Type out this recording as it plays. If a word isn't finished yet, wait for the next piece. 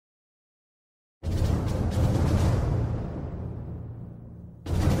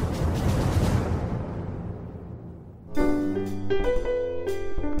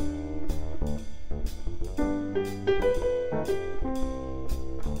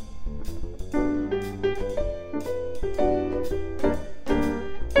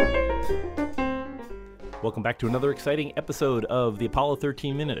Welcome back to another exciting episode of the Apollo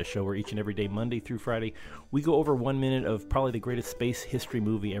 13 Minute, a show where each and every day, Monday through Friday, we go over 1 minute of probably the greatest space history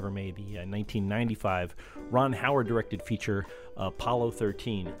movie ever made, the 1995 Ron Howard-directed feature, Apollo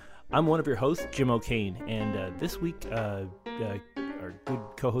 13. I'm one of your hosts, Jim O'Kane, and this week, our good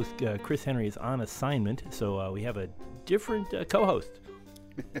co-host Chris Henry is on assignment, so we have a different co-host.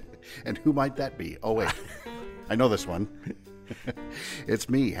 And who might that be? Oh, wait. I know this one. It's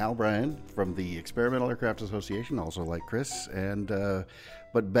me, Hal Bryan, from the Experimental Aircraft Association, also like Chris, and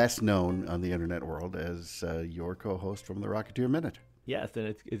but best known on the internet world as your co-host from the Rocketeer Minute. Yes,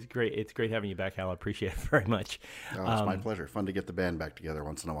 and it's great. It's great having you back, Hal. I appreciate it very much. Oh, it's my pleasure. Fun to get the band back together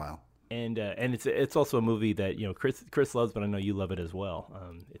once in a while. And it's also a movie that Chris loves, but I know you love it as well.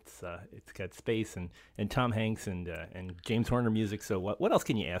 It's got space and Tom Hanks and James Horner music. So what else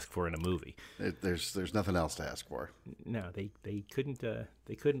can you ask for in a movie? There's nothing else to ask for. No, they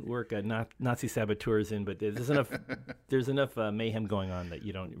couldn't work Nazi saboteurs in, but there's enough mayhem going on that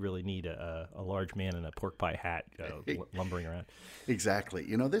you don't really need a large man in a pork pie hat lumbering around. Exactly.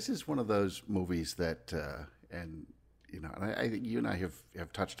 This is one of those movies that and I think you and I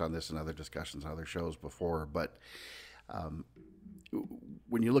have touched on this in other discussions on other shows before, but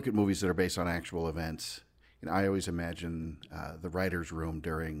when you look at movies that are based on actual events, I always imagine the writer's room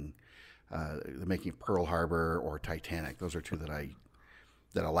during the making of Pearl Harbor or Titanic. Those are two that I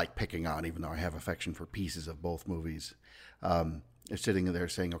like picking on, even though I have affection for pieces of both movies. They're sitting there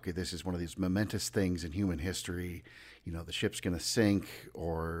saying, okay, this is one of these momentous things in human history. The ship's going to sink,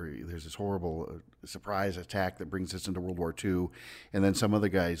 or there's this horrible surprise attack that brings us into World War II. And then some other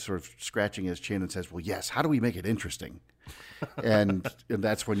guy's sort of scratching his chin and says, well, yes, how do we make it interesting? and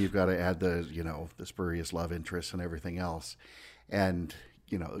that's when you've got to add the spurious love interests and everything else. And,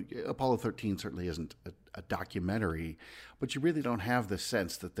 Apollo 13 certainly isn't a documentary, but you really don't have the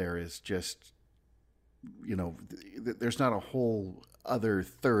sense that there is just, there's not a whole other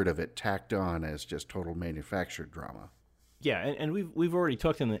third of it tacked on as just total manufactured drama. Yeah, and we've already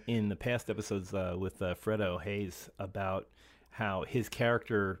talked in the past episodes with Fredo Hayes about how his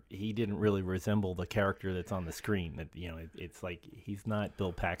character, he didn't really resemble the character that's on the screen. That it's like he's not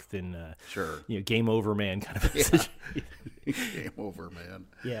Bill Paxton, sure, game over man kind of. Game over man.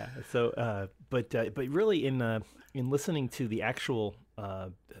 Yeah. So, but really in listening to the actual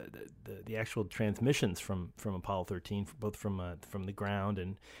the actual transmissions from Apollo 13, both from the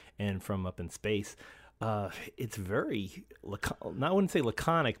ground and from up in space, it's very I wouldn't say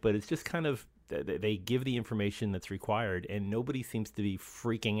laconic, but it's just kind of they give the information that's required, and nobody seems to be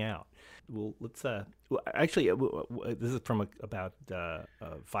freaking out. Well, let's actually this is from about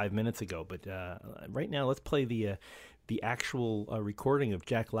 5 minutes ago, but right now let's play the actual recording of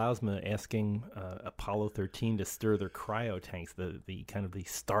Jack Lousma asking Apollo 13 to stir their cryo tanks, the kind of the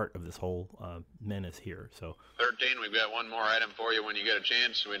start of this whole menace here. So 13, we've got one more item for you when you get a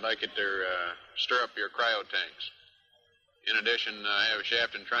chance. We'd like it to stir up your cryo tanks. In addition, I have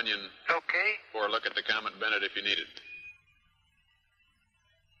Shaft and Trunnion for a look at the Comet Bennett if you need it.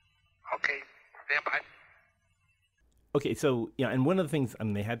 Okay, stand by. Okay, so and one of the things,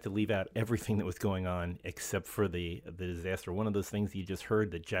 they had to leave out everything that was going on except for the disaster. One of those things you just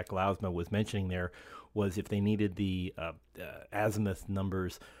heard that Jack Lousma was mentioning there was if they needed the azimuth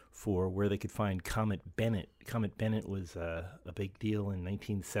numbers for where they could find Comet Bennett. Comet Bennett was a big deal in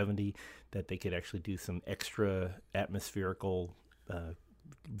 1970, that they could actually do some extra atmospherical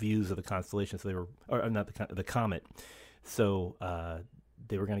views of the constellation. So they were, or not the comet. So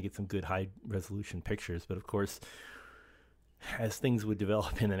they were going to get some good high resolution pictures, but of course, as things would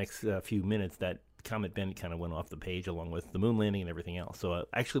develop in the next few minutes, that Comet Bennett kind of went off the page along with the moon landing and everything else. So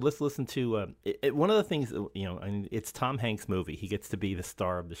actually, let's listen to one of the things, it's Tom Hanks' movie. He gets to be the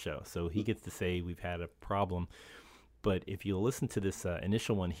star of the show. So he gets to say we've had a problem. But if you listen to this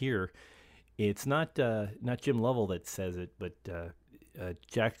initial one here, it's not Jim Lovell that says it, but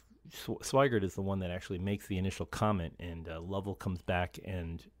Jack Swigert is the one that actually makes the initial comment, and Lovell comes back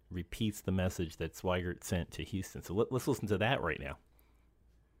and repeats the message that Swigert sent to Houston. So let's listen to that right now.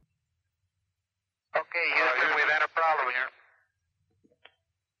 Okay, Houston, we've had a problem here.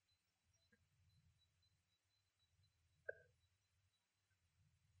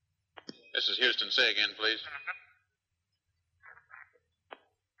 This is Houston. Say again, please.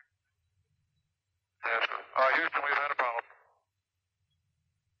 Yes, Houston, we've had a problem.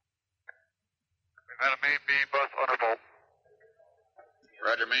 We've had a main B bus undervolt.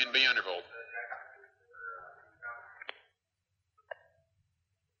 Roger, main B undervolt.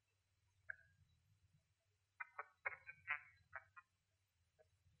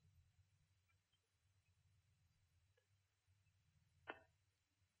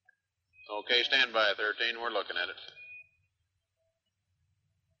 Okay, stand by, 13. We're looking at it.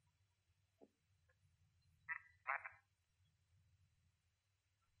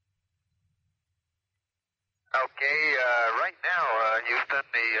 Okay, right now, Houston,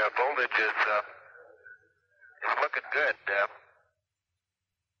 the voltage is looking good.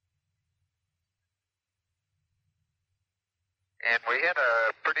 And we had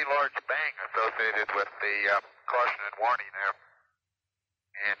a pretty large bang associated with the caution and warning there.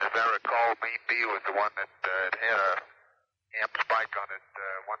 And as I recall, main B was the one that had a amp spike on it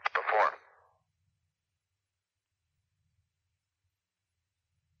once before.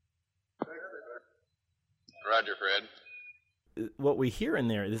 Roger, Fred. What we hear in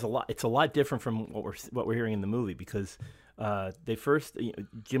there is a lot. It's a lot different from what we're hearing in the movie because they first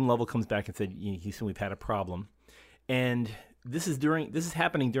Jim Lovell comes back and said, Houston, we've had a problem, and this is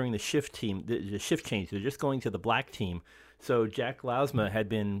happening during the shift change. They're just going to the black team. So Jack Lausma had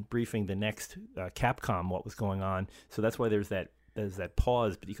been briefing the next Capcom what was going on. So that's why there's that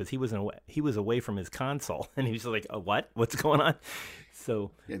pause because he was away from his console and he was like, what's going on? So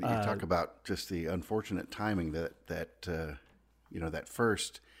you talk about just the unfortunate timing that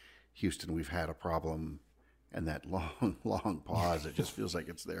first Houston, we've had a problem, and that long pause. It just feels like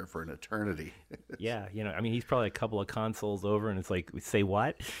it's there for an eternity. Yeah, he's probably a couple of consoles over, and it's like, say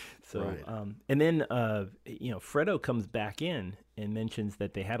what? So, right. And then Fredo comes back in and mentions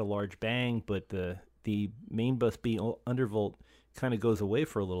that they had a large bang, but the main bus B undervolt kind of goes away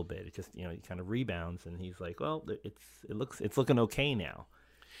for a little bit. It just it kind of rebounds, and he's like, well, it's looking okay now.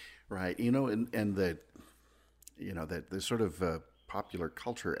 Right. And the the sort of popular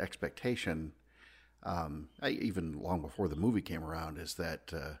culture expectation, even long before the movie came around, is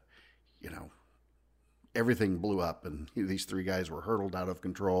that everything blew up and these three guys were hurtled out of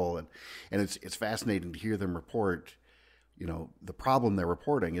control, and it's fascinating to hear them report. The problem they're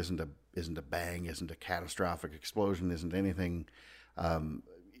reporting isn't a bang, isn't a catastrophic explosion, isn't anything.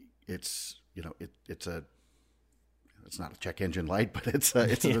 It's not a check engine light, but it's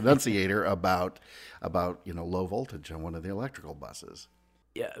an annunciator about low voltage on one of the electrical buses.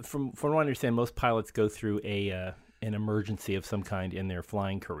 Yeah, from what I understand, most pilots go through an emergency of some kind in their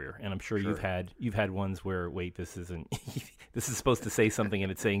flying career, and I'm sure you've had ones where this isn't this is supposed to say something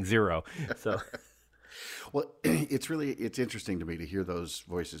and it's saying 0. So. Well, it's interesting to me to hear those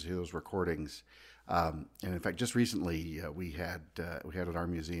voices, hear those recordings, and in fact, just recently we had at our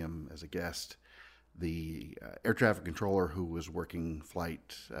museum as a guest the air traffic controller who was working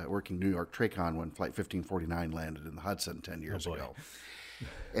New York TRACON when Flight 1549 landed in the Hudson 10 years ago.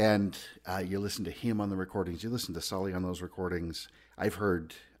 And you listen to him on the recordings, you listen to Sully on those recordings. I've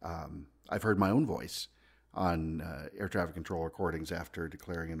heard my own voice on air traffic control recordings after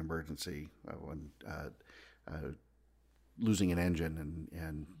declaring an emergency when losing an engine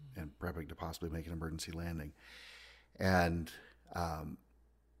and prepping to possibly make an emergency landing. And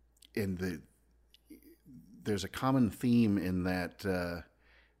there's a common theme in that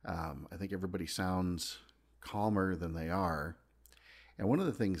I think everybody sounds calmer than they are. And one of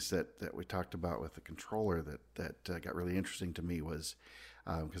the things that we talked about with the controller that got really interesting to me was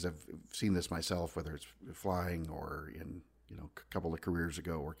because I've seen this myself, whether it's flying or in a couple of careers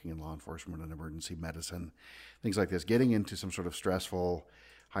ago working in law enforcement and emergency medicine, things like this, getting into some sort of stressful,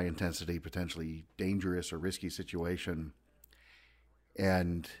 high intensity, potentially dangerous or risky situation,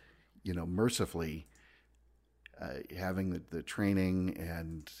 and mercifully having the training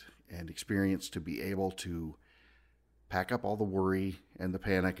and experience to be able to pack up all the worry and the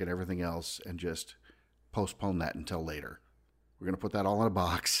panic and everything else and just postpone that until later. We're going to put that all in a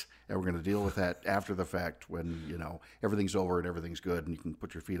box and we're going to deal with that after the fact when, everything's over and everything's good and you can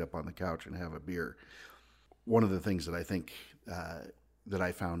put your feet up on the couch and have a beer. One of the things that I think that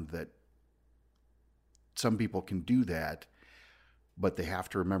I found that some people can do that, but they have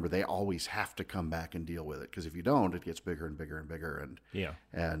to remember they always have to come back and deal with it, because if you don't, it gets bigger and bigger and bigger,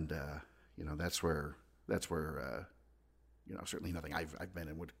 and that's where certainly nothing I've been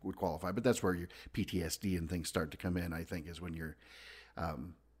in would qualify, but that's where your PTSD and things start to come in. I think is when you're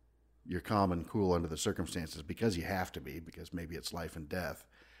calm and cool under the circumstances because you have to be, because maybe it's life and death,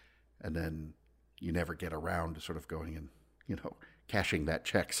 and then you never get around to sort of going and cashing that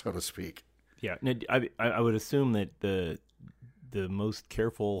check, so to speak. Yeah, I would assume that the most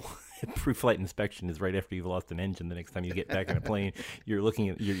careful pre-flight inspection is right after you've lost an engine. The next time you get back in a plane, you're looking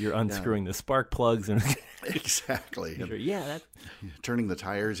at you're unscrewing the spark plugs and exactly. Turning the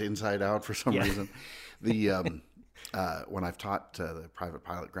tires inside out for some reason. The when I've taught the private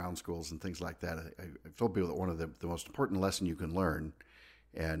pilot ground schools and things like that, I've told people that one of the most important lesson you can learn,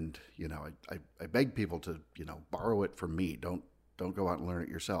 and I beg people to borrow it from me. don't go out and learn it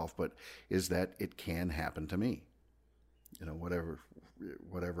yourself, but is that it can happen to me, whatever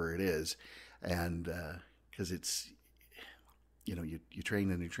it is. And because it's, you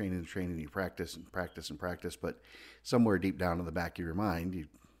train and you train and you train and you practice and practice and practice, but somewhere deep down in the back of your mind,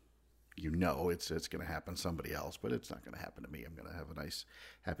 you know it's going to happen to somebody else, but it's not going to happen to me. I'm going to have a nice,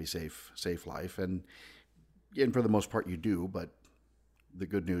 happy, safe life. And for the most part you do, but the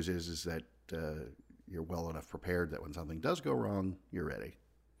good news is that you're well enough prepared that when something does go wrong, you're ready.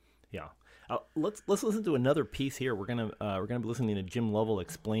 Yeah. Let's listen to another piece here. We're gonna be listening to Jim Lovell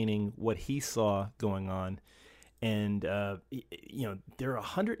explaining what he saw going on, and they're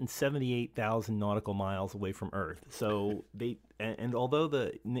 178,000 nautical miles away from Earth. So and although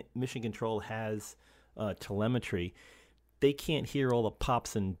the Mission Control has telemetry, they can't hear all the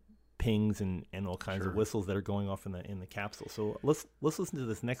pops and pings and all kinds of whistles that are going off in the capsule. So let's listen to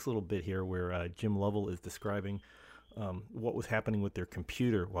this next little bit here where Jim Lovell is describing what was happening with their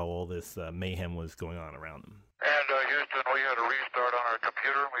computer while all this mayhem was going on around them. And Houston, we had a restart on our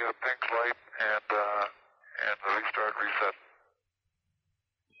computer. We had a ping light and the restart reset.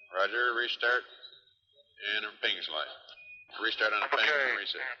 Roger, restart and a ping light. Restart on a ping and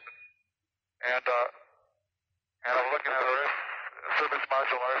reset. And I'm looking at our service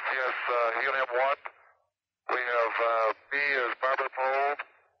module RCS helium-1. We have B as barber pole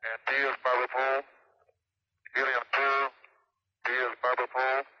and D as barber pole. Helium-2, D as barber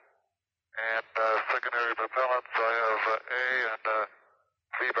pole. And secondary propellants, I have A and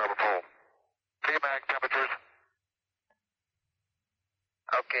C barber pole. P-mag temperatures.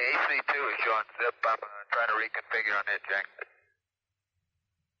 Okay, AC2 is showing zip. I'm trying to reconfigure on it, Jack.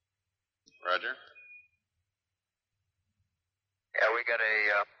 Roger. Yeah, we got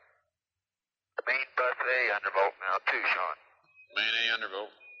a main bus A undervolt now too, Sean. Main A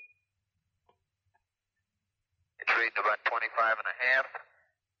undervolt. It's reading about 25 and a half.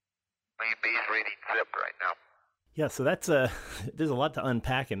 Main B's reading zip right now. Yeah, so that's there's a lot to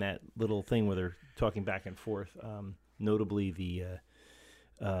unpack in that little thing where they're talking back and forth. Notably, the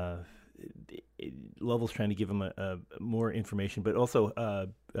Lovell's trying to give him more information, but also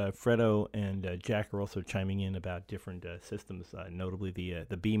Fredo and Jack are also chiming in about different systems, notably the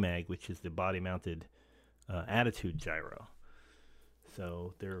BMAG, which is the body-mounted attitude gyro.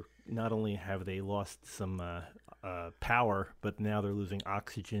 So they're not only have they lost some power, but now they're losing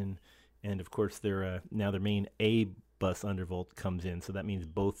oxygen, and of course now their main A bus undervolt comes in. So that means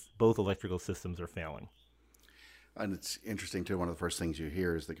both electrical systems are failing. And it's interesting too. One of the first things you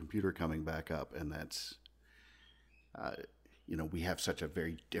hear is the computer coming back up, and that's, we have such a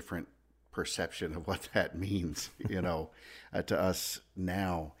very different perception of what that means, to us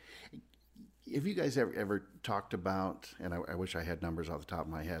now. Have you guys ever talked about? And I wish I had numbers off the top of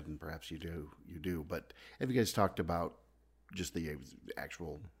my head, and perhaps you do. But have you guys talked about just the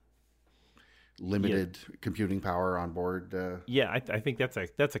actual limited computing power on board? I think that's a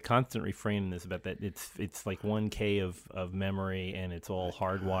constant refrain in this, about that it's like 1K of memory, and it's all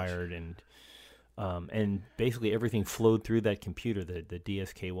hardwired, and basically everything flowed through that computer, the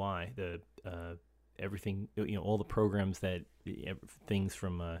DSKY, everything, all the programs that things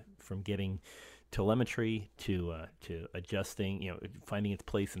from getting telemetry to adjusting, finding its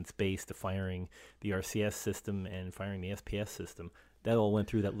place in space, to firing the RCS system and firing the SPS system. That all went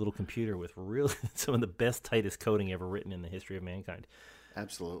through that little computer with really some of the best, tightest coding ever written in the history of mankind.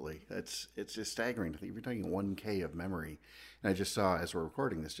 Absolutely. It's just staggering to think you're talking 1K of memory. And I just saw, as we're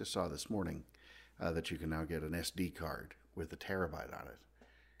recording this, this morning, that you can now get an SD card with a terabyte on it.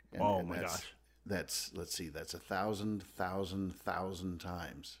 And my gosh. That's 1,000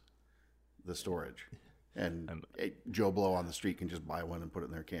 times the storage. And Joe Blow on the street can just buy one and put it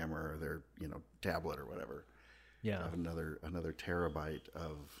in their camera or their tablet or whatever. Yeah, have another terabyte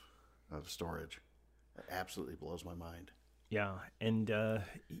of storage. It absolutely blows my mind. Yeah, and the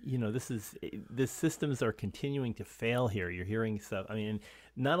systems are continuing to fail here. You're hearing stuff. I mean,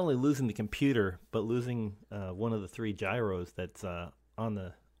 not only losing the computer, but losing one of the three gyros that's on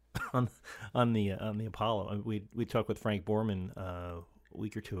the Apollo. We talked with Frank Borman a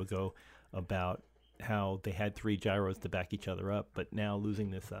week or two ago about how they had three gyros to back each other up, but now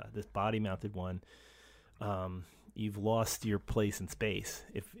losing this body-mounted one. You've lost your place in space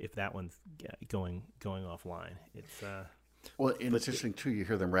if that one's going offline. It's well, and it's interesting too. You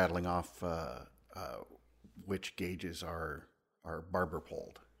hear them rattling off which gauges are barber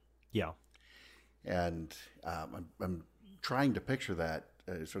poled. Yeah, and I'm trying to picture that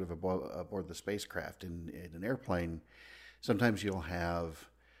sort of aboard the spacecraft in an airplane. Sometimes you'll have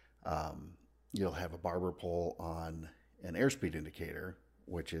a barber pole on an airspeed indicator,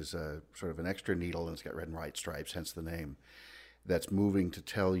 which is a sort of an extra needle, and it's got red and white stripes, hence the name. that's moving to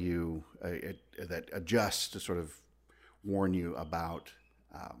tell you that adjusts to sort of warn you about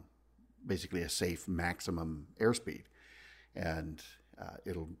basically a safe maximum airspeed, and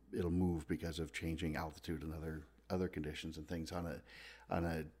it'll move because of changing altitude and other conditions and things on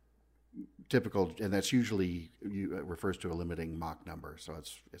a typical, and that's usually refers to a limiting Mach number, so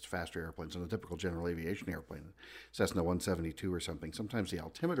it's faster airplanes. On a typical general aviation airplane, Cessna 172 or something, sometimes the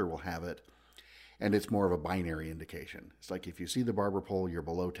altimeter will have it, and it's more of a binary indication. It's like if you see the barber pole, you're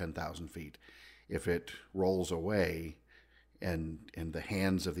below 10,000 feet. If it rolls away and the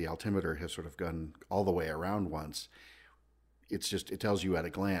hands of the altimeter have sort of gone all the way around once, it tells you at a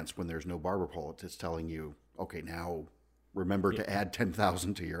glance when there's no barber pole. It's telling you, okay, now remember to add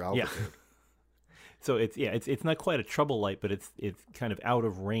 10,000 to your altitude. Yeah. So it's not quite a trouble light, but it's kind of out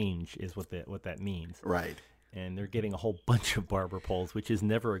of range is what that means. Right. And they're getting a whole bunch of barber poles, which is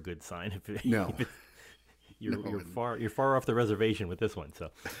never a good sign. No. You're far off the reservation with this one. So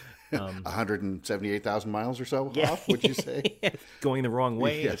 178,000 miles or so off, would you say? Going the wrong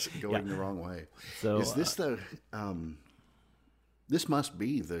way. Yes, going the wrong way. So is this this must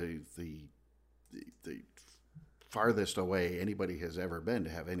be the farthest away anybody has ever been to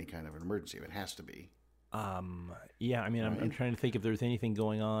have any kind of an emergency? It has to be. Yeah, I mean, I'm trying to think if there's anything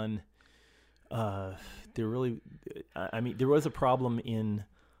going on. There was a problem in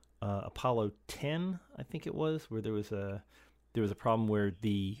Apollo 10, I think it was, where there was a problem where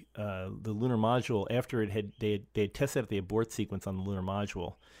the lunar module, after they had tested out the abort sequence on the lunar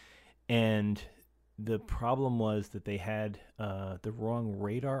module, and the problem was that they had the wrong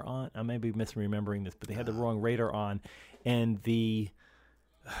radar on. I may be misremembering this, but they had the wrong radar on, and the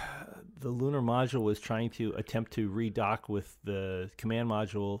lunar module was trying to attempt to redock with the command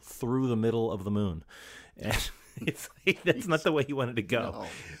module through the middle of the moon. And it's like, that's not the way you wanted to go.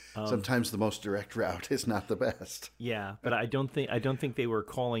 No. Sometimes the most direct route is not the best. Yeah, but I don't think they were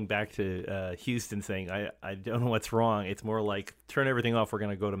calling back to Houston saying, I don't know what's wrong. It's more like, turn everything off, we're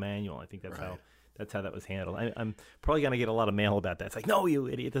going to go to manual. I think that's right. how that was handled. I'm probably going to get a lot of mail about that. It's like, no, you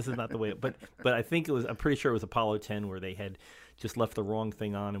idiot, this is not the way. But I think I'm pretty sure it was Apollo 10 where they had just left the wrong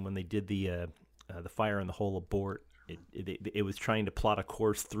thing on, and when they did the fire in the hole abort, it was trying to plot a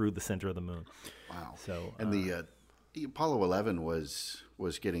course through the center of the moon. Wow. So and the Apollo 11 was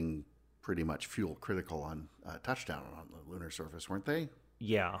getting pretty much fuel critical on touchdown on the lunar surface, weren't they?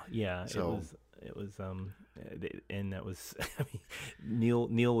 Yeah. So it was and that was I mean,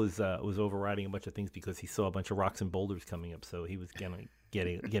 Neil was overriding a bunch of things because he saw a bunch of rocks and boulders coming up, so he was getting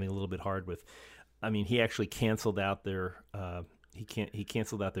a little bit hard with. I mean, he actually canceled out their he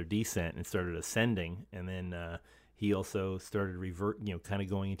canceled out their descent and started ascending, and then he also started kind of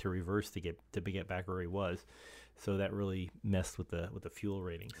going into reverse to get back where he was. So that really messed with the fuel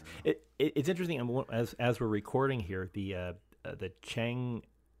ratings. It's interesting. As we're recording here, the Chang'e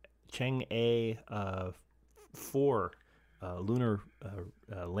 4 lunar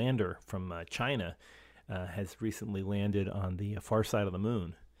lander from China has recently landed on the far side of the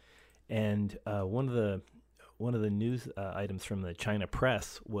moon, and one of the news items from the China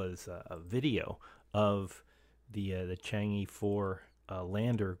press was a video of the Chang'e 4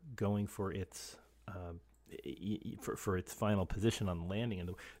 lander going for its for its final position on the landing. And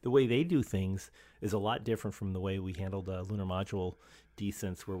the way they do things is a lot different from the way we handled lunar module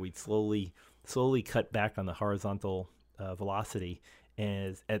descents, where we'd slowly cut back on the horizontal velocity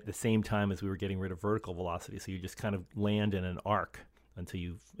as at the same time as we were getting rid of vertical velocity. So you just kind of land in an arc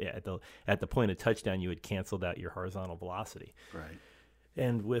until at the point of touchdown you had canceled out your horizontal velocity. Right.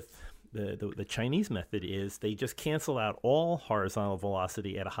 And with the Chinese method is they just cancel out all horizontal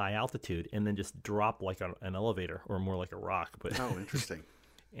velocity at a high altitude and then just drop like an elevator, or more like a rock. But oh, interesting.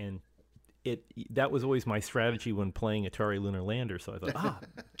 And that was always my strategy when playing Atari Lunar Lander. So I thought,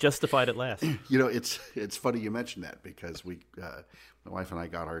 justified at last. You know, it's funny you mentioned that, because my wife and I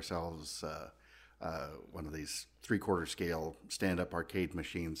got ourselves one of these 3/4 scale stand-up arcade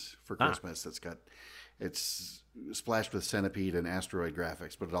machines for Christmas. It's splashed with Centipede and Asteroid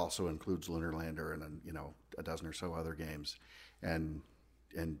graphics, but it also includes Lunar Lander and a dozen or so other games. And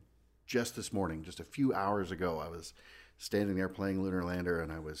just this morning, just a few hours ago, I was standing there playing Lunar Lander,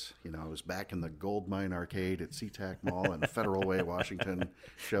 and I was back in the Gold Mine Arcade at SeaTac Mall in Federal Way, Washington,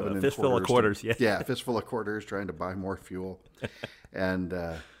 shoving in fistful of quarters. Yeah, fistful of quarters, trying to buy more fuel, and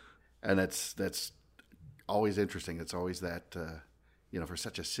that's always interesting. It's always that. For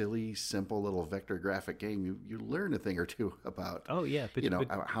such a silly, simple little vector graphic game, you learn a thing or two about. Oh yeah, but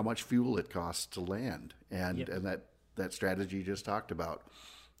how much fuel it costs to land, and that strategy you just talked about.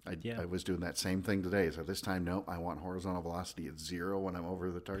 I was doing that same thing today. So this time, no, I want horizontal velocity at 0 when I'm over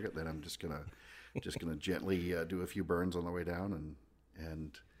the target. Then I'm just gonna just going to gently do a few burns on the way down,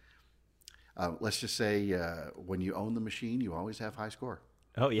 and let's just say when you own the machine, you always have high score.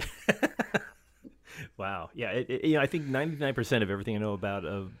 Oh yeah. Wow. Yeah. I think 99% of everything I know about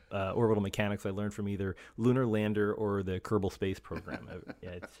orbital mechanics I learned from either Lunar Lander or the Kerbal Space Program. Yeah,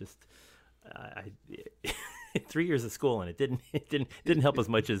 it's just 3 years of school, and it didn't help as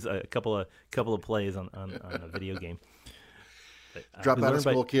much as a couple of plays on a video game. But, Drop out of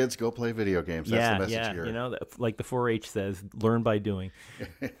school, kids. Go play video games. That's the message here. Like the 4-H says, learn by doing.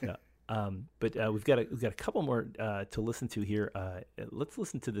 Yeah. But we've got a couple more to listen to here. Let's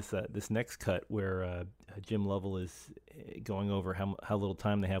listen to this next cut where Jim Lovell is going over how little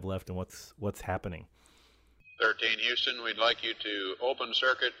time they have left and what's happening. 13 Houston, we'd like you to open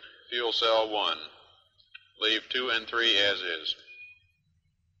circuit fuel cell 1. Leave 2 and 3 as is.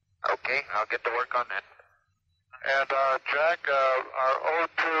 Okay, I'll get to work on that. And Jack, our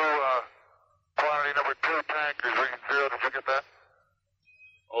O2 quantity number 2 tank is reading 0. Did you get that?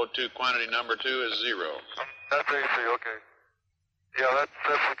 O2 quantity number 2 is 0. That's AC, okay. Yeah, that's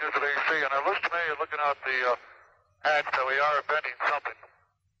because of AC. And it looks to me, looking out the hatch, that we are venting something.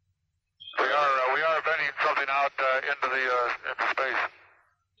 We are venting something out into space.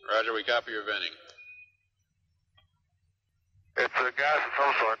 Roger, we copy your venting. It's a gas of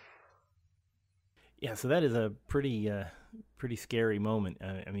some sort. Yeah, so that is a pretty scary moment.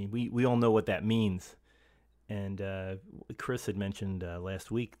 I mean, we all know what that means. And Chris had mentioned last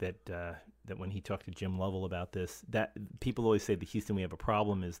week that when he talked to Jim Lovell about this, that people always say the Houston we have a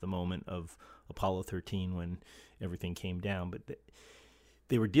problem is the moment of Apollo 13 when everything came down. But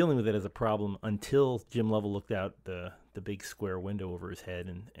they were dealing with it as a problem until Jim Lovell looked out the big square window over his head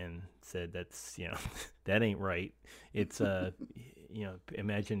and said, "That's that ain't right." It's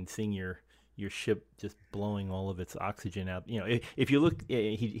imagine seeing your ship just blowing all of its oxygen out. If you look,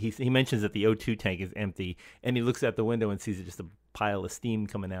 he mentions that the O2 tank is empty, and he looks out the window and sees just a pile of steam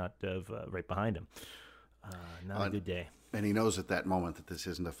coming out of right behind him. Not a good day. And he knows at that moment that this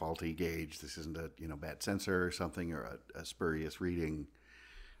isn't a faulty gauge, this isn't a bad sensor or something, or a spurious reading.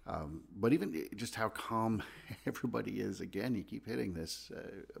 But even just how calm everybody is. Again, you keep hitting this,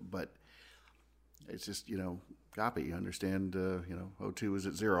 but it's just copy. You understand? O2 is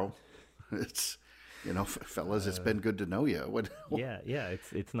at 0. It's fellas, it's been good to know you. Yeah.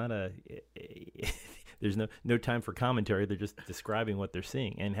 It's not there's no time for commentary. They're just describing what they're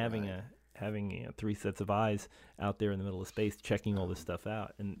seeing and having having 3 sets of eyes out there in the middle of space checking all this stuff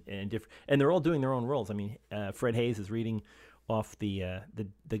out, and they're all doing their own roles. I mean, Fred Hayes is reading off the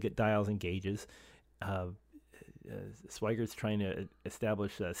dials and gauges. Swigert trying to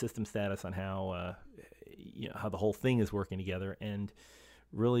establish system status on how the whole thing is working together, and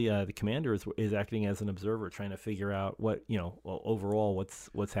really the commander is acting as an observer, trying to figure out what overall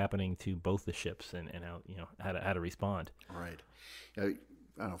what's happening to both the ships and how to respond. Right.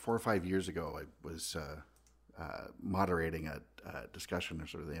 I don't know, 4 or 5 years ago, I was moderating a discussion, or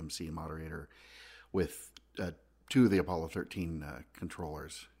sort of the MC moderator, with 2 of the Apollo 13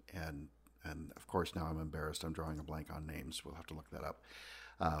 controllers, and of course now I'm embarrassed. I'm drawing a blank on names. We'll have to look that up.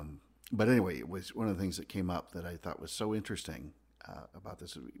 But anyway, it was one of the things that came up that I thought was so interesting about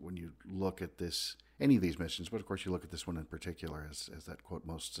this. When you look at this, any of these missions, but of course you look at this one in particular as that quote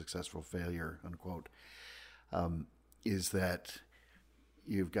most successful failure unquote, is that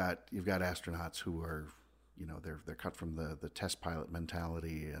you've got astronauts who are they're cut from the test pilot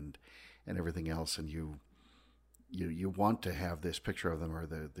mentality and everything else, and you want to have this picture of them, or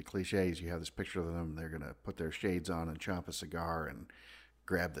the cliches. You have this picture of them. They're going to put their shades on and chomp a cigar and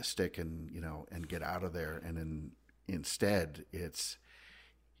grab the stick and get out of there. And instead,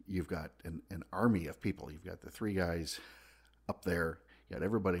 you've got an army of people. You've got the 3 guys up there. You got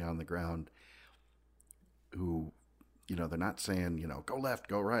everybody on the ground who, they're not saying, go left,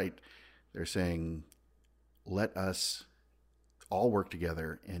 go right. They're saying, let us all work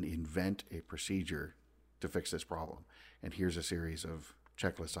together and invent a procedure to fix this problem. And here's a series of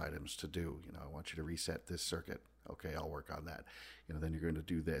checklist items to do. I want you to reset this circuit. Okay, I'll work on that. Then you're going to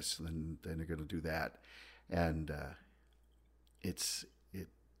do this, and then you're going to do that. And it's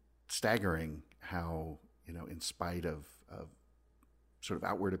staggering how, in spite of sort of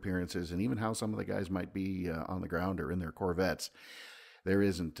outward appearances, and even how some of the guys might be on the ground or in their Corvettes, there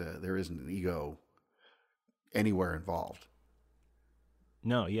isn't an ego anywhere involved.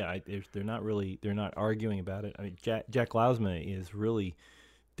 No, yeah, they're not arguing about it. I mean, Jack Lausma is really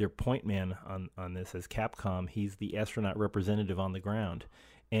their point man on this as Capcom. He's the astronaut representative on the ground,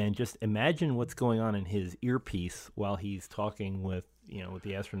 and just imagine what's going on in his earpiece while he's talking with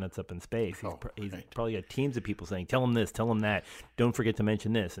the astronauts up in space. He's probably got teams of people saying, "Tell him this, tell him that. Don't forget to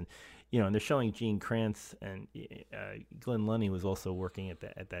mention this." And and they're showing Gene Kranz, and Glenn Lundy was also working at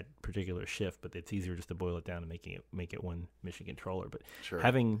that particular shift, but it's easier just to boil it down and make it one mission controller. But Sure.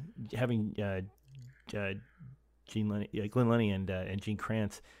 having Glenn Lundy and Gene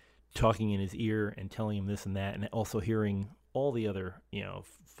Kranz talking in his ear and telling him this and that, and also hearing all the other,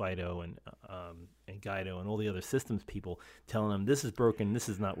 Fido and Guido and all the other systems people telling him this is broken, this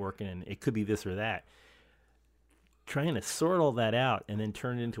is not working, and it could be this or that. Trying to sort all that out and then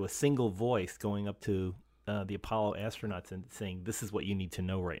turn it into a single voice going up to the Apollo astronauts and saying, this is what you need to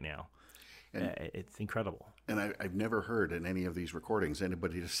know right now. And it's incredible. And I've never heard in any of these recordings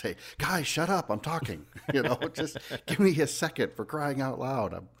anybody just say, guys, shut up, I'm talking. Just give me a second, for crying out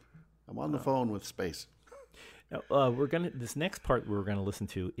loud. I'm on the phone with space. Now, this next part we're gonna listen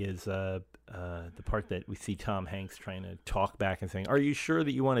to is the part that we see Tom Hanks trying to talk back and saying, "Are you sure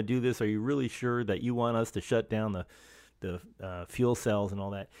that you want to do this? Are you really sure that you want us to shut down the fuel cells and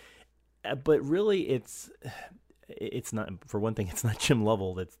all that?" But really, it's not. For one thing, it's not Jim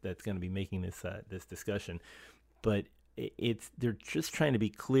Lovell that's going to be making this discussion, but they're just trying to be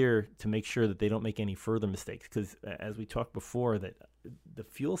clear to make sure that they don't make any further mistakes. Because as we talked before, that the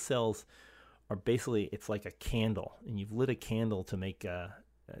fuel cells are basically, it's like a candle, and you've lit a candle to make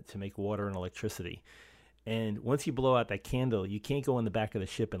water and electricity. And once you blow out that candle, you can't go in the back of the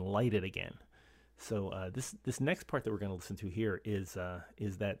ship and light it again. So this next part that we're going to listen to here is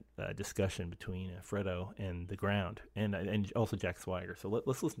that discussion between Fredo and the ground, and also Jack Swigert. So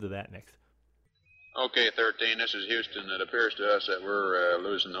let's listen to that next. Okay, 13, this is Houston. It appears to us that we're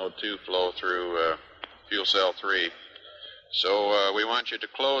losing O2 flow through fuel cell 3. So we want you to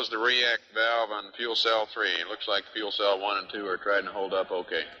close the react valve on fuel cell 3. It looks like fuel cell 1 and 2 are trying to hold up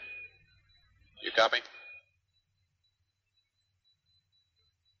okay. You copy?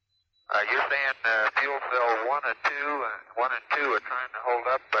 You're saying fuel cell 1 and 2 are trying to hold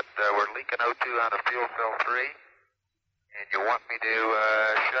up, but we're leaking O2 out of fuel cell 3, and you want me to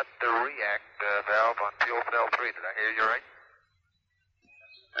shut the react valve on fuel cell 3. Did I hear you right?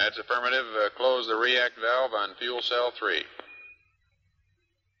 That's affirmative. Close the react valve on fuel cell 3.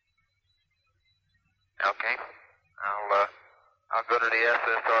 Okay. I'll go to the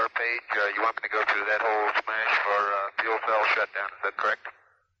SSR page. You want me to go through that whole smash for fuel cell shutdown? Is that correct?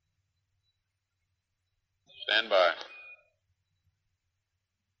 Stand by.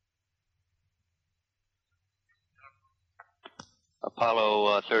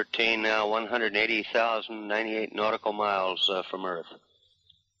 Apollo 13, now 180,098 nautical miles from Earth.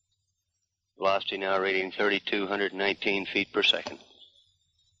 Velocity now rating 3,219 feet per second.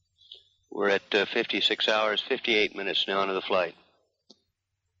 We're at 56 hours, 58 minutes now into the flight.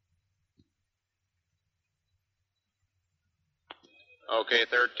 Okay,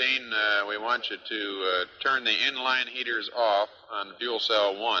 13, we want you to turn the inline heaters off on fuel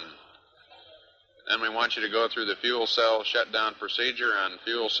cell 1. Then we want you to go through the fuel cell shutdown procedure on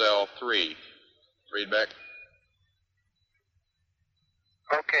fuel cell 3. Read back.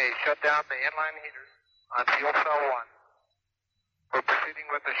 Okay, shut down the inline heaters on fuel cell 1. We're proceeding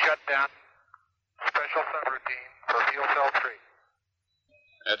with the shutdown special subroutine for fuel cell 3.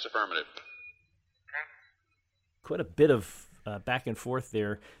 That's affirmative. Okay. Quite a bit of back and forth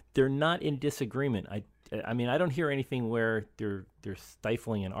there. They're not in disagreement. I mean, I don't hear anything where they're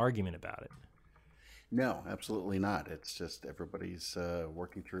stifling an argument about it. No, absolutely not. It's just everybody's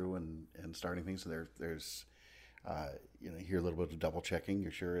working through and starting things. So there's you hear a little bit of double checking.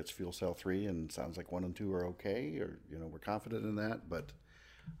 You're sure it's fuel cell 3 and sounds like 1 and 2 are okay, or we're confident in that. But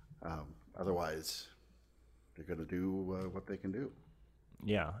otherwise, they're going to do what they can do.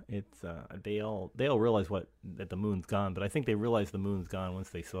 Yeah, it's they all realize that the moon's gone, but I think they realized the moon's gone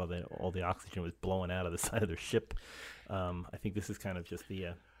once they saw that all the oxygen was blowing out of the side of their ship. I think this is kind of just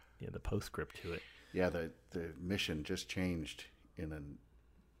the postscript to it. Yeah, the mission just changed in a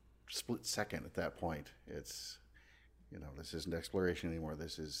split second at that point. It's this isn't exploration anymore.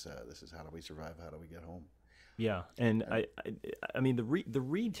 This is how do we survive? How do we get home? Yeah, and I mean the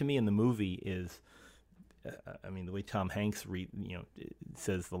read to me in the movie is. I mean, the way Tom Hanks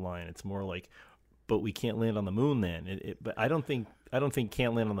says the line, it's more like, "But we can't land on the moon." Then, but I don't think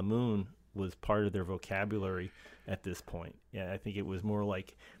 "can't land on the moon" was part of their vocabulary at this point. Yeah, I think it was more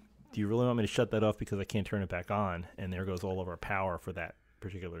like, "Do you really want me to shut that off because I can't turn it back on?" And there goes all of our power for that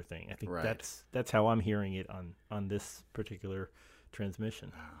particular thing. I think right. That's how I'm hearing it on this particular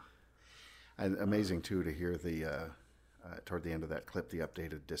transmission. And amazing too to hear the toward the end of that clip, the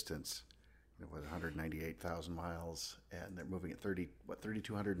updated distance. It was 198,000 miles, and they're moving at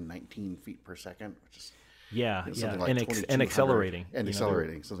 3,219 feet per second, which is like and accelerating,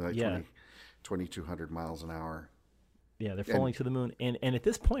 accelerating something like 2,200 miles an hour. Yeah, they're falling to the moon, and at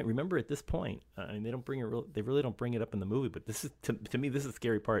this point, remember, at this point, I mean, they really don't bring it up in the movie, but this is to me, this is the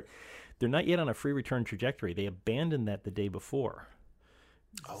scary part. They're not yet on a free return trajectory. They abandoned that the day before,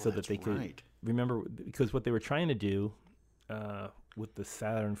 so that they could remember, because what they were trying to do with the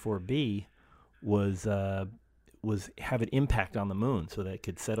Saturn 4B was have an impact on the moon, so that it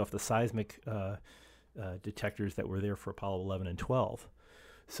could set off the seismic detectors that were there for Apollo 11 and 12.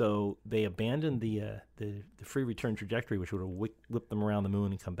 So they abandoned the free return trajectory, which would have whipped them around the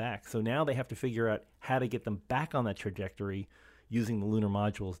moon and come back. So now they have to figure out how to get them back on that trajectory using the lunar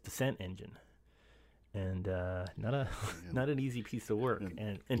module's descent engine. And not an easy piece of work.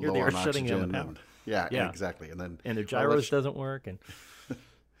 And here they are shutting down the power. Yeah, exactly. And their gyros doesn't work, and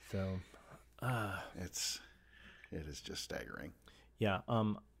so it is just staggering. Yeah.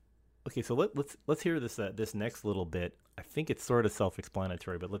 Okay, so let's hear this next little bit. I think it's sort of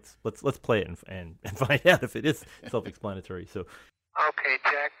self-explanatory, but let's play it and find out if it is self-explanatory. So, okay,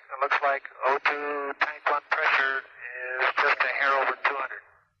 Jack, it looks like O2 tank 1 pressure is just a hair over 200.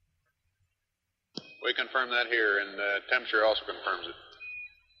 We confirm that here, and temperature also confirms it.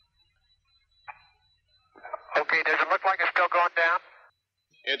 Okay, does it look like it's still going down?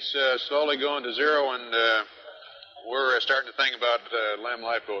 It's slowly going to zero, and we're starting to think about LEM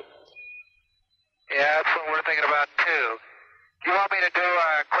lifeboat. Yeah, that's what we're thinking about, too. Do you want me to do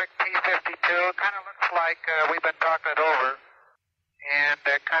a quick T-52? It kind of looks like we've been talking it over, and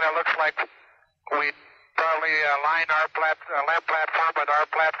it kind of looks like we'd probably align our LEM platform with our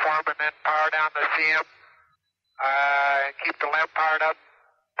platform and then power down the CM, keep the LEM powered up,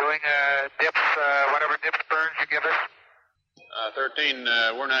 doing dips, whatever dips burns you give us. 13,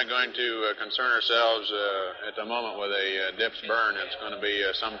 we're not going to concern ourselves at the moment with a dips burn. It's going to be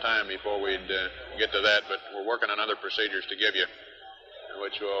some time before we'd get to that, but we're working on other procedures to give you,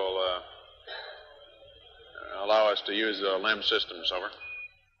 which will allow us to use the LEM systems. Over.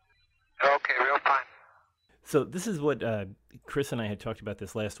 Okay, real fine. So this is what Chris and I had talked about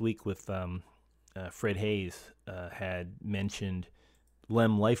this last week with Fred Hayes had mentioned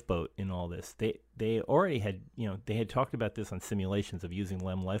LEM lifeboat in all this. They already had, they had talked about this on simulations of using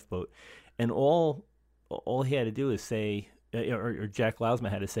LEM lifeboat, and all he had to do is say, or Jack Lousma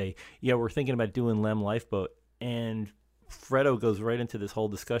had to say, yeah, we're thinking about doing LEM lifeboat, and Fredo goes right into this whole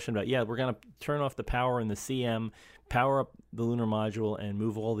discussion about, yeah, we're going to turn off the power in the CM, power up the lunar module, and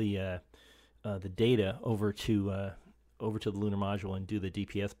move all the data over to the lunar module and do the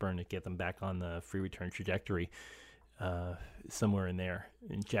DPS burn to get them back on the free return trajectory. Somewhere in there,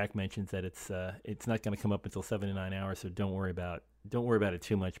 and Jack mentions that it's not going to come up until 7 to 9 hours, so don't worry about it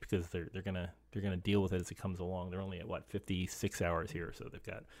too much, because they're gonna deal with it as it comes along. They're only at 56 hours here, so they've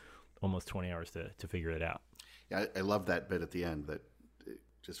got almost 20 hours to figure it out. Yeah, I love that bit at the end, that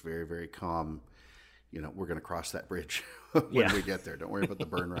just very, very calm. We're going to cross that bridge when we get there. Don't worry about the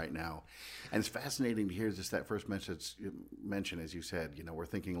burn right now. And it's fascinating to hear just that first mention, as you said. We're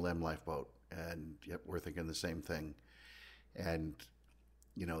thinking LEM lifeboat, and yep, we're thinking the same thing. And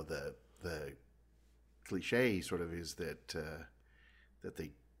the cliche sort of is that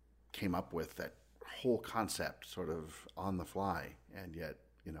they came up with that whole concept sort of on the fly, and yet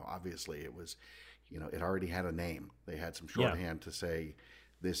obviously it was it already had a name. They had some shorthand to say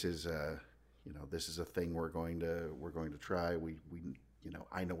this is this is a thing we're going to try. We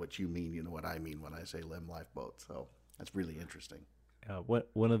I know what you mean. You know what I mean when I say LEM lifeboat. So that's really interesting.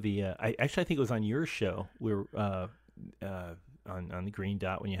 One of the I think it was on your show where on the Green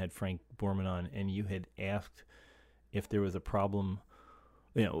Dot, when you had Frank Borman on, and you had asked if there was a problem.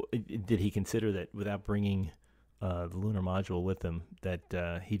 Did he consider that without bringing the lunar module with him,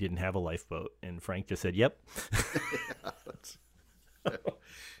 that he didn't have a lifeboat? And Frank just said, "Yep."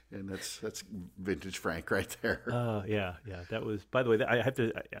 And that's vintage Frank right there. Yeah. That was, by the way,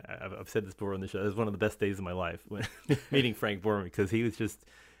 I've said this before on the show. It was one of the best days of my life when meeting Frank Borman, because he's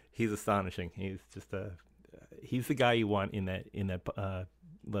astonishing. He's the guy you want in that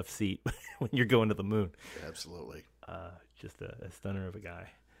left seat when you're going to the moon. Absolutely. Just a stunner of a guy.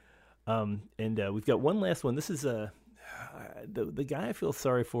 And we've got one last one. This is the guy I feel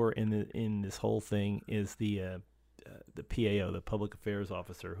sorry for in this whole thing is the PAO, the public affairs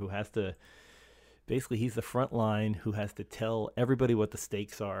officer, who has to, basically he's the front line who has to tell everybody what the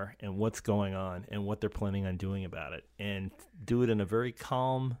stakes are and what's going on and what they're planning on doing about it, and do it in a very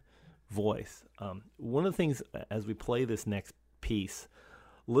calm voice. One of the things, as we play this next piece,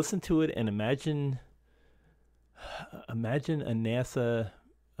 listen to it and imagine a NASA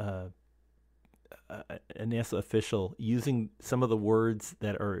official using some of the words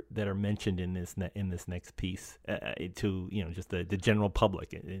that are mentioned in this next piece to just the general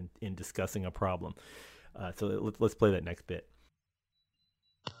public in discussing a problem. So let's play that next bit.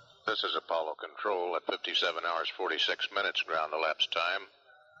 This is Apollo Control at 57 hours 46 minutes ground elapsed time.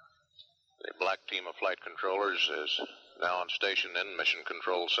 The black team of flight controllers is now on station in Mission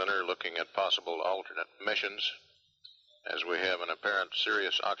Control Center looking at possible alternate missions, as we have an apparent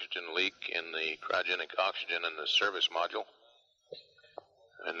serious oxygen leak in the cryogenic oxygen in the service module.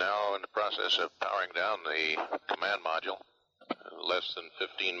 And now in the process of powering down the command module. Less than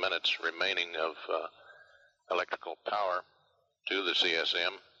 15 minutes remaining of electrical power to the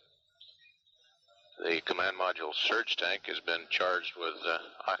CSM. The command module surge tank has been charged with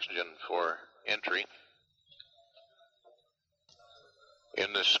oxygen for entry.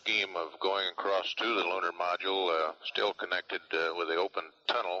 In this scheme of going across to the lunar module, still connected with the open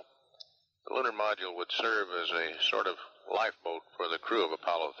tunnel, the lunar module would serve as a sort of lifeboat for the crew of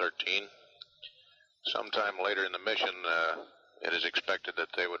Apollo 13. Sometime later in the mission, it is expected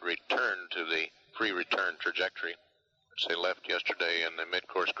that they would return to the pre-return trajectory, which they left yesterday in the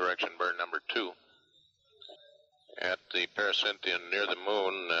mid-course correction burn number 2. At the Paracynthian near the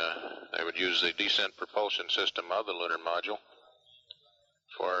moon, they would use the descent propulsion system of the lunar module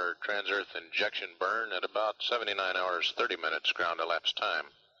for trans-Earth injection burn at about 79 hours 30 minutes ground elapsed time.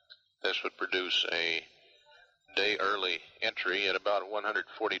 This would produce a day early entry at about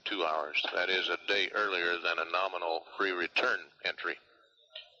 142 hours. That is a day earlier than a nominal free return entry.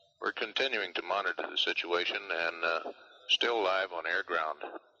 We're continuing to monitor the situation and still live on air ground.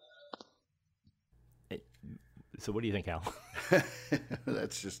 So what do you think, Al?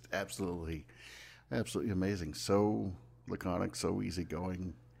 That's just absolutely amazing. So laconic, so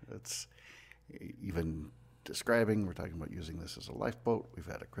easygoing. It's even describing, we're talking about using this as a lifeboat. We've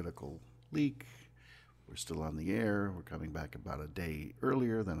had a critical leak. We're still on the air. We're coming back about a day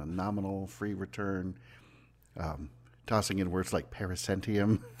earlier than a nominal free return. Tossing in words like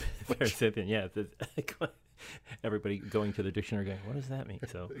paracynthium. Paracynthian, yeah. Everybody going to the dictionary going, what does that mean?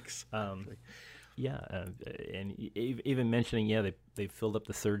 So, exactly. And even mentioning, they filled up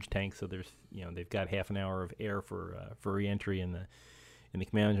the surge tank, so there's, they've got half an hour of air for re-entry in the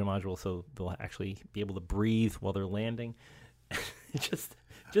command module, so they'll actually be able to breathe while they're landing. Just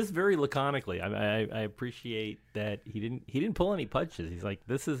very laconically. I appreciate that he didn't pull any punches. He's like,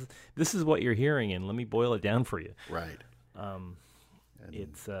 this is what you're hearing, and let me boil it down for you. Right.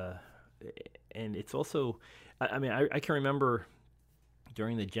 It's also, I can remember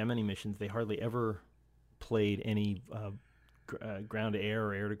during the Gemini missions, they hardly ever played any ground to air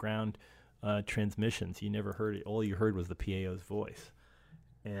or air to ground transmissions. You never heard it. All you heard was the PAO's voice.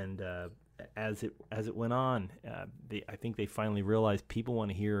 And as it went on, I think they finally realized people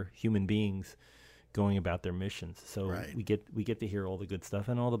want to hear human beings going about their missions. So right. we get to hear all the good stuff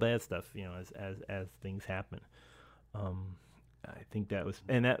and all the bad stuff, as things happen. I think that was,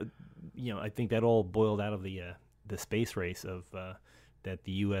 and that, I think that all boiled out of the space race of that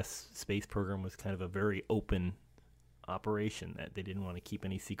the U.S. space program was kind of a very open operation, that they didn't want to keep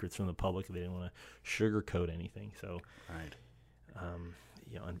any secrets from the public. They didn't want to sugarcoat anything. So, right.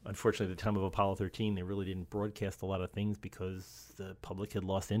 Unfortunately, at the time of Apollo 13, they really didn't broadcast a lot of things because the public had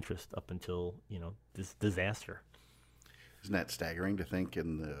lost interest up until, this disaster. Isn't that staggering to think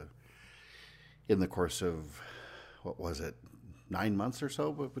in the course of, what was it, 9 months or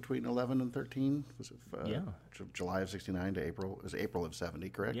so between 11 and 13? Was it July of 69 to April? It was April of 70,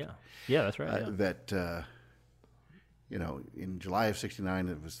 correct? Yeah, that's right. That, in July of 69,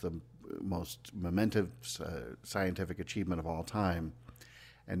 it was the most momentous scientific achievement of all time.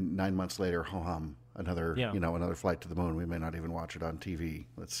 And 9 months later, another flight to the moon. We may not even watch it on TV.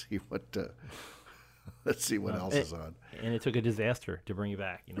 Let's see what else is on. And it took a disaster to bring it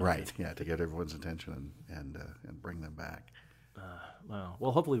back. Right. Yeah, to get everyone's attention and bring them back. Wow.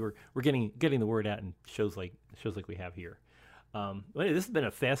 Well, hopefully we're getting the word out in shows like we have here. This has been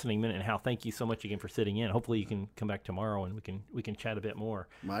a fascinating minute, and Hal, thank you so much again for sitting in. Hopefully you can come back tomorrow and we can chat a bit more.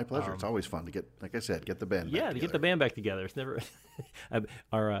 My pleasure. It's always fun to get the band back together. Get the band back together. It's never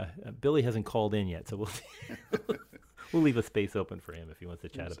our Billy hasn't called in yet, so we'll leave a space open for him if he wants to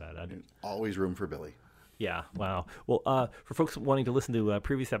chat about it. Always room for Billy. Yeah, wow. Well, for folks wanting to listen to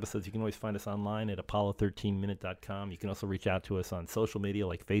previous episodes, you can always find us online at apollo13minute.com. You can also reach out to us on social media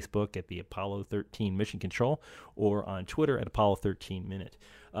like Facebook at the Apollo 13 Mission Control, or on Twitter at Apollo 13 Minute.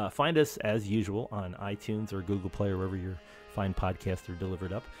 Find us, as usual, on iTunes or Google Play or wherever your fine podcasts are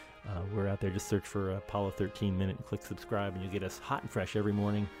delivered up. We're out there. Just search for Apollo 13 Minute and click subscribe, and you'll get us hot and fresh every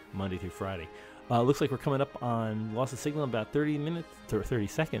morning, Monday through Friday. Looks like we're coming up on loss of signal in about 30 minutes, or 30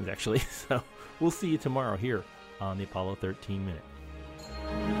 seconds, actually. So we'll see you tomorrow here on the Apollo 13 Minute.